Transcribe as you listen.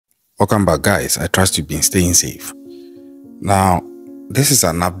Welcome back, guys. I trust you've been staying safe. Now, this is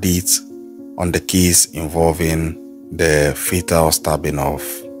an update on the case involving the fatal stabbing of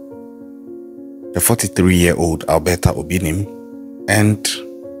the 43-year-old Alberta Obinim and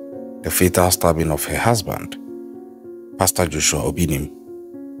the fatal stabbing of her husband, Pastor Joshua Obinim,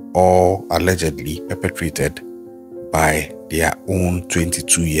 all allegedly perpetrated by their own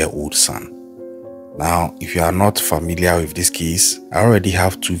 22-year-old son. Now, if you are not familiar with this case, I already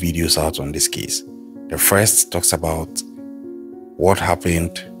have 2 videos out on this case. The first talks about what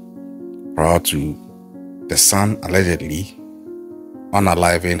happened prior to the son allegedly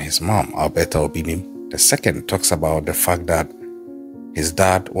unaliving his mom, Alberta Obinim. The second talks about the fact that his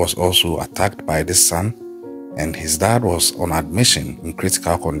dad was also attacked by this son, and his dad was on admission in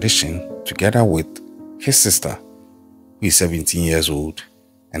critical condition together with his sister, who is 17 years old,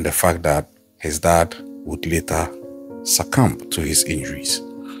 and the fact that his dad would later succumb to his injuries.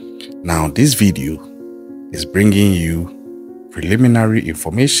 Now, this video is bringing you preliminary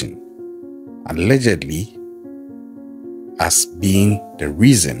information, allegedly as being the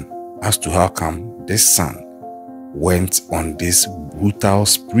reason as to how come this son went on this brutal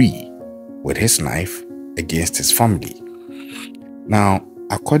spree with his knife against his family. Now,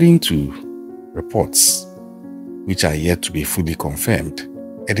 according to reports which are yet to be fully confirmed,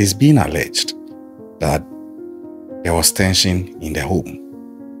 it is being alleged that there was tension in the home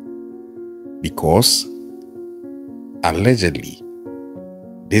because allegedly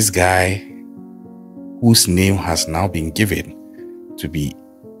this guy, whose name has now been given to be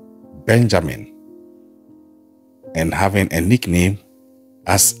Benjamin and having a nickname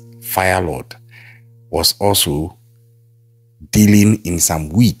as Fire Lord, was also dealing in some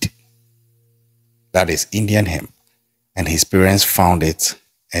weed, that is Indian hemp, and his parents found it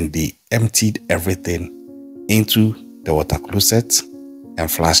and they emptied everything into the water closet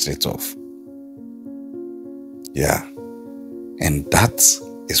and flushed it off. Yeah, and that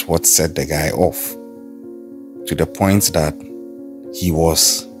is what set the guy off to the point that he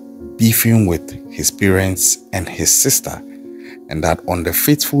was beefing with his parents and his sister, and that on the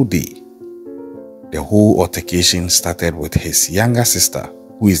fateful day, the whole altercation started with his younger sister,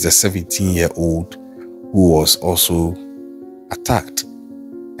 who is the 17-year-old, who was also attacked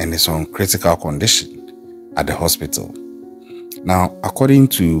and is on critical condition at the hospital. Now, according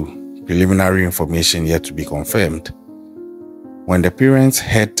to preliminary information yet to be confirmed, when the parents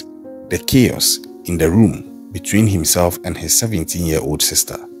heard the chaos in the room between himself and his 17-year-old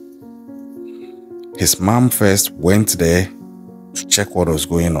sister, his mom first went there to check what was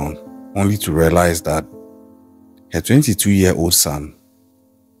going on, only to realize that her 22-year-old son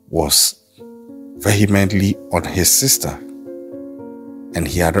was vehemently on his sister, and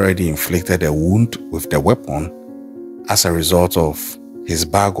he had already inflicted a wound with the weapon as a result of his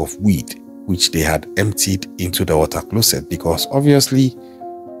bag of weed, which they had emptied into the water closet, because obviously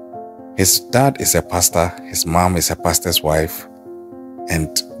his dad is a pastor, his mom is a pastor's wife,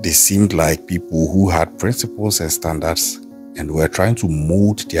 and they seemed like people who had principles and standards and were trying to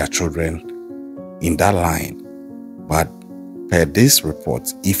mold their children in that line. But per this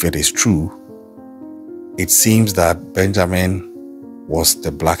report, if it is true, it seems that Benjamin was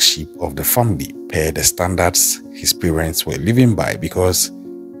the black sheep of the family per the standards his parents were living by, because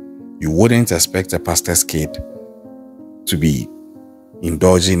you wouldn't expect a pastor's kid to be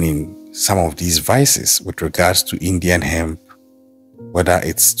indulging in some of these vices with regards to Indian hemp, whether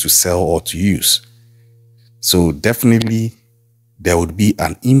it's to sell or to use. So definitely there would be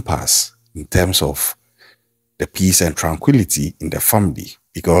an impasse in terms of the peace and tranquility in the family,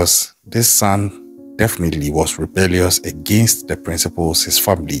 because this son definitely was rebellious against the principles his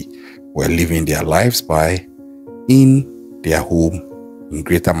family were living their lives by in their home in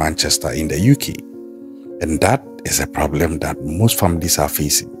Greater Manchester in the UK. And that is a problem that most families are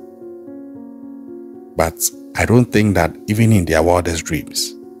facing. But I don't think that even in their wildest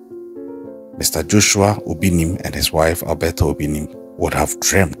dreams, Mr. Joshua Obinim and his wife Alberta Obinim would have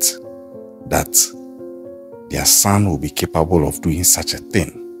dreamt that their son will be capable of doing such a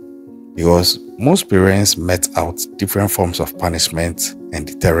thing. Because most parents met out different forms of punishment and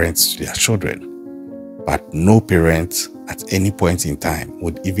deterrence to their children, but no parent at any point in time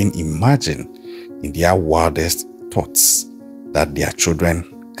would even imagine in their wildest thoughts that their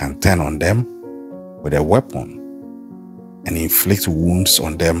children can turn on them with a weapon and inflict wounds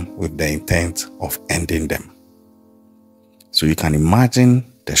on them with the intent of ending them. So you can imagine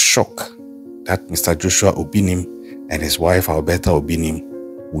the shock that Mr. Joshua Obinim and his wife Alberta Obinim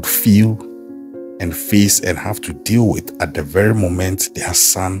would feel and face and have to deal with at the very moment their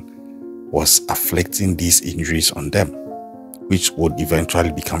son was afflicting these injuries on them, which would eventually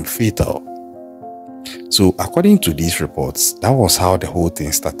become fatal. So according to these reports, that was how the whole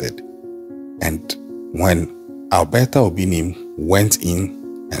thing started. And when Alberta Obinim went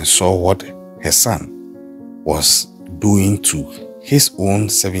in and saw what her son was doing to his own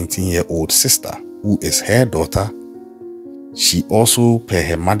 17-year-old sister, who is her daughter, she also, per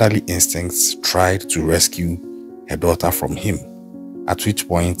her motherly instincts, tried to rescue her daughter from him, at which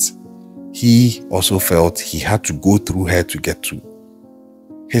point he also felt he had to go through her to get to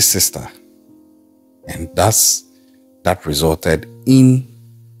his sister. And thus, that resulted in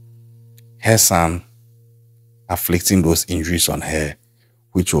her son afflicting those injuries on her,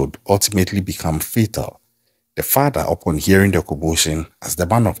 which would ultimately become fatal. The father, upon hearing the commotion, as the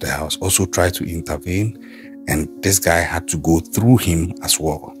man of the house, also tried to intervene, and this guy had to go through him as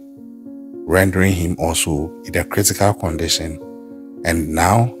well, rendering him also in a critical condition. And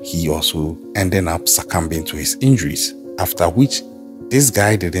now he also ended up succumbing to his injuries, after which this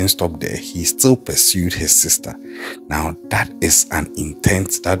guy didn't stop there. He still pursued his sister. Now that is an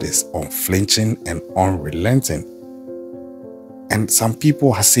intent that is unflinching and unrelenting. And some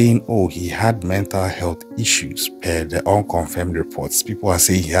people are saying, oh, he had mental health issues. Per the unconfirmed reports, people are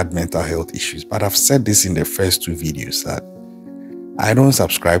saying he had mental health issues. But I've said this in the first two videos that I don't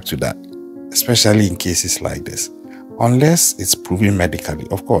subscribe to that, especially in cases like this. Unless it's proven medically.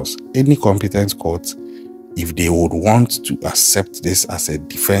 Of course, any competent court, if they would want to accept this as a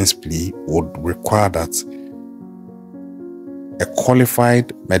defense plea, would require that a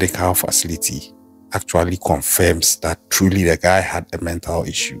qualified medical facility actually confirms that truly the guy had a mental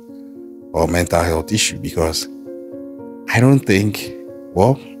issue or mental health issue. Because I don't think,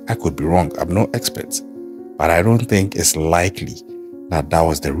 well, I could be wrong, I'm no expert, but I don't think it's likely that that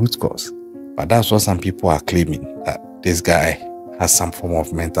was the root cause. But that's what some people are claiming, that this guy has some form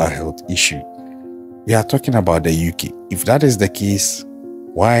of mental health issue. We are talking about the UK. If that is the case,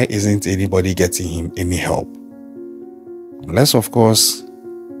 why isn't anybody getting him any help? Unless, of course,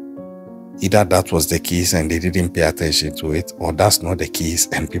 either that was the case and they didn't pay attention to it, or that's not the case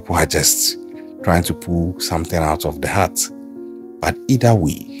and people are just trying to pull something out of the hat. But either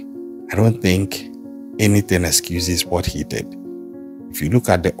way, I don't think anything excuses what he did. If you look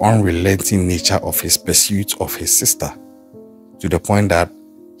at the unrelenting nature of his pursuit of his sister, to the point that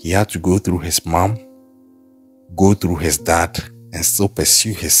he had to go through his mom, go through his dad, and still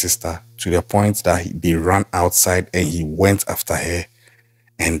pursue his sister, to the point that they ran outside and he went after her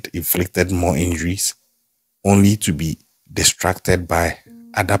and inflicted more injuries, only to be distracted by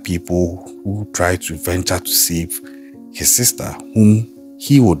other people who tried to venture to save his sister, whom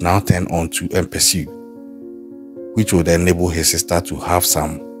he would now turn on to and pursue, which would enable his sister to have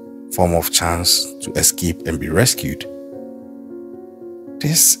some form of chance to escape and be rescued.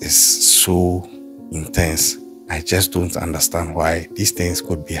 This is so intense. I just don't understand why these things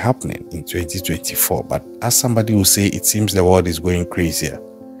could be happening in 2024. But as somebody will say, it seems the world is going crazier.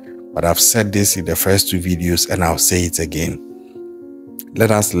 But I've said this in the first two videos and I'll say it again.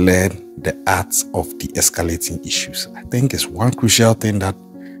 Let us learn the art of de-escalating issues. I think it's one crucial thing that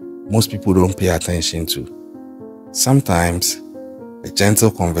most people don't pay attention to. Sometimes a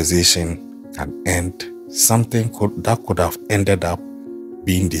gentle conversation can end something that could have ended up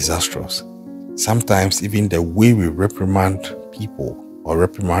being disastrous. Sometimes even the way we reprimand people or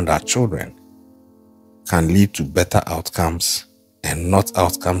reprimand our children can lead to better outcomes and not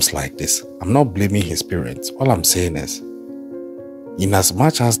outcomes like this. I'm not blaming his parents. All I'm saying is, in as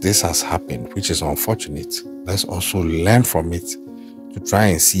much as this has happened, which is unfortunate, let's also learn from it to try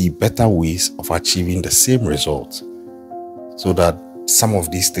and see better ways of achieving the same result, so that some of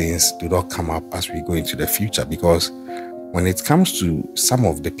these things do not come up as we go into the future. Because when it comes to some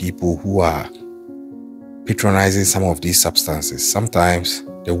of the people who are patronizing some of these substances, sometimes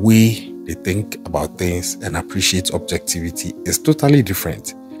the way they think about things and appreciate objectivity is totally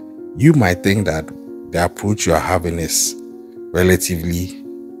different. You might think that the approach you are having is relatively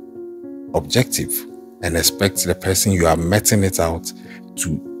objective and expect the person you are meting it out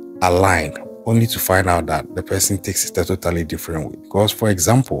to align, only to find out that the person takes it a totally different way. Because, for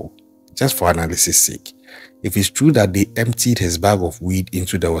example, just for analysis sake, if it's true that they emptied his bag of weed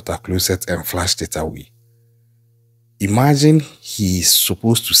into the water closet and flushed it away, imagine he's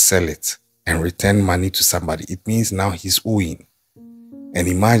supposed to sell it and return money to somebody. It means now he's owing. And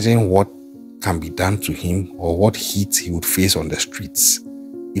imagine what can be done to him, or what heat he would face on the streets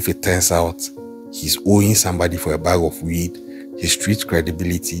if it turns out he's owing somebody for a bag of weed, his street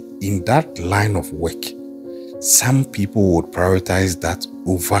credibility in that line of work. Some people would prioritize that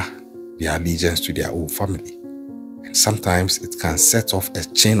over their allegiance to their own family. And sometimes it can set off a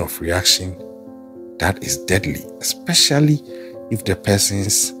chain of reaction that is deadly, especially if the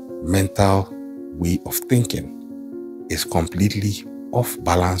person's mental way of thinking is completely off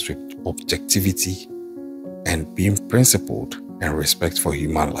balance with objectivity and being principled and respect for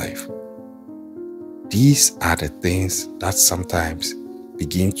human life. These are the things that sometimes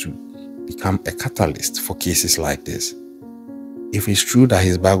begin to become a catalyst for cases like this. If it's true that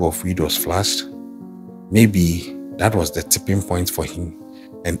his bag of weed was flashed, maybe that was the tipping point for him,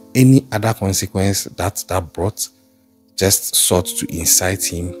 and any other consequence that brought just sought to incite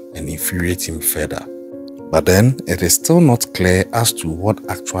him and infuriate him further. But then it is still not clear as to what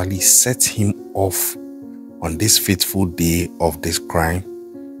actually set him off on this fateful day of this crime,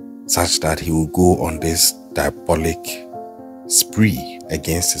 such that he will go on this diabolic spree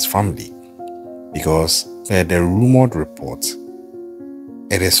against his family. Because per the rumored report,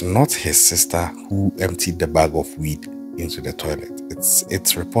 it is not his sister who emptied the bag of weed into the toilet.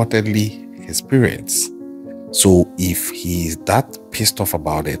 It's reportedly his parents. So if he is that pissed off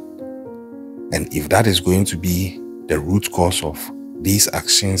about it, and if that is going to be the root cause of these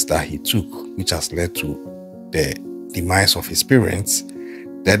actions that he took, which has led to the demise of his parents,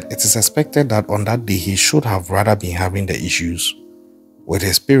 then it is expected that on that day he should have rather been having the issues with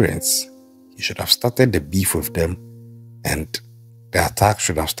his parents. He should have started the beef with them, and the attack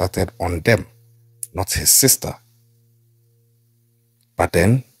should have started on them, not his sister. But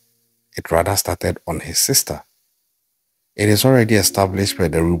then it rather started on his sister. It is already established by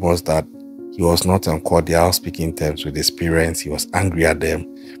the rumors that he was not on cordial speaking terms with his parents. He was angry at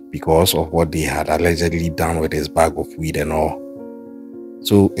them because of what they had allegedly done with his bag of weed and all.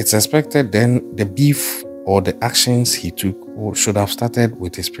 So it's expected then the beef or the actions he took should have started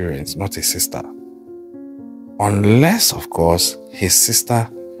with his parents, not his sister. Unless, of course, his sister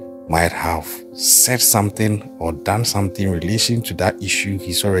might have said something or done something in relation to that issue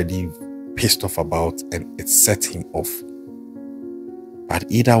he's already pissed off about, and it set him off. But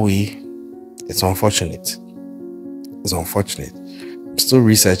either way, it's unfortunate. It's unfortunate. I'm still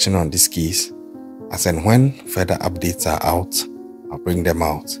researching on this case, as and when further updates are out, I'll bring them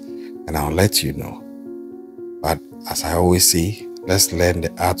out and I'll let you know. But as I always say, let's learn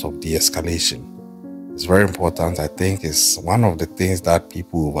the art of de-escalation. It's very important. I think it's one of the things that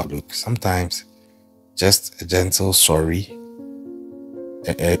people overlook. Sometimes just a gentle sorry,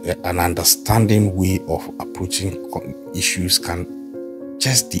 an understanding way of approaching issues can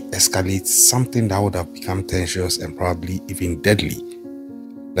just de-escalate something that would have become tensions and probably even deadly.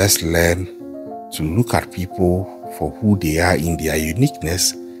 Let's learn to look at people for who they are in their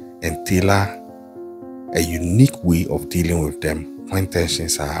uniqueness and tailor a unique way of dealing with them when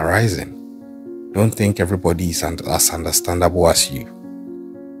tensions are arising. Don't think everybody is as understandable as you.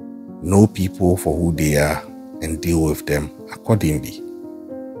 Know people for who they are and deal with them accordingly.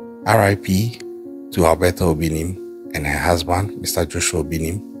 R.I.P. to Alberta Obinim and her husband, Mr. Joshua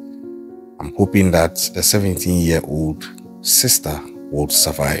Obinim. I'm hoping that the 17-year-old sister will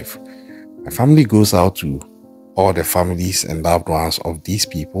survive. My family goes out to all the families and loved ones of these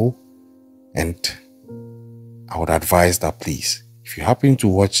people, and I would advise that please, if you happen to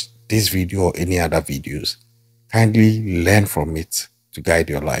watch this video or any other videos, kindly learn from it to guide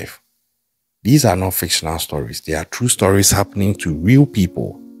your life. These are not fictional stories. They are true stories happening to real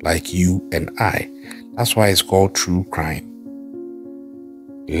people like you and I. That's why it's called true crime.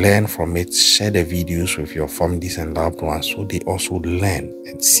 Learn from it. Share the videos with your families and loved ones so they also learn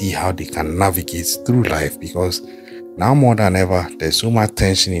and see how they can navigate through life, because now more than ever, there's so much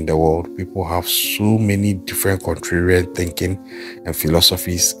tension in the world. People have so many different contrarian thinking and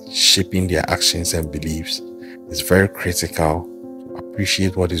philosophies shaping their actions and beliefs. It's very critical to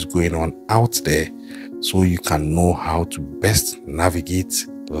appreciate what is going on out there so you can know how to best navigate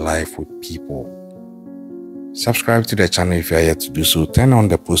life with people. Subscribe to the channel if you are yet to do so. Turn on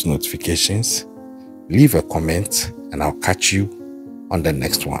the post notifications. Leave a comment and I'll catch you on the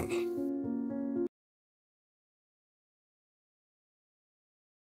next one.